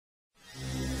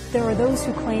There are those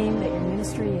who claim that your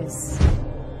ministry is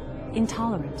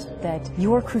intolerant, that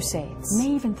your crusades may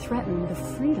even threaten the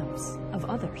freedoms of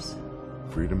others.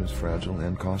 Freedom is fragile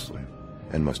and costly,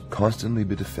 and must constantly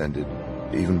be defended,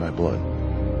 even by blood.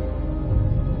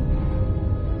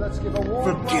 Let's give a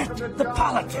warm Forget the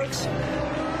politics.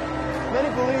 Many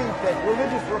believe that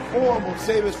religious reform will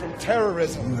save us from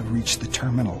terrorism. You have reached the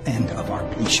terminal end of our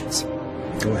patience.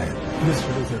 Go ahead.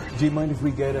 Mr. Luther, do you mind if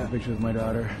we get a picture of my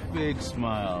daughter? Big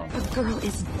smile. The girl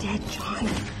is dead, John.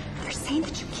 They're saying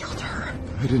that you killed her.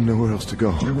 I didn't know where else to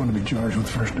go. You're going to be charged with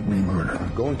first-degree murder.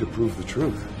 I'm going to prove the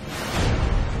truth.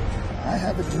 I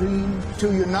have a dream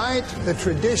to unite the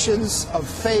traditions of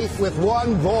faith with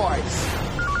one voice.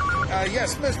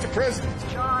 Yes, Mr. President.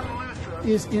 John Luther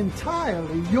is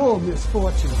entirely your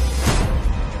misfortune.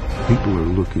 People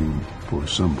are looking for a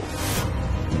symbol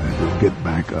that will get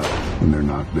back up when they're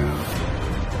knocked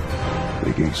down.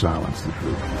 They can't silence the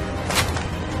truth.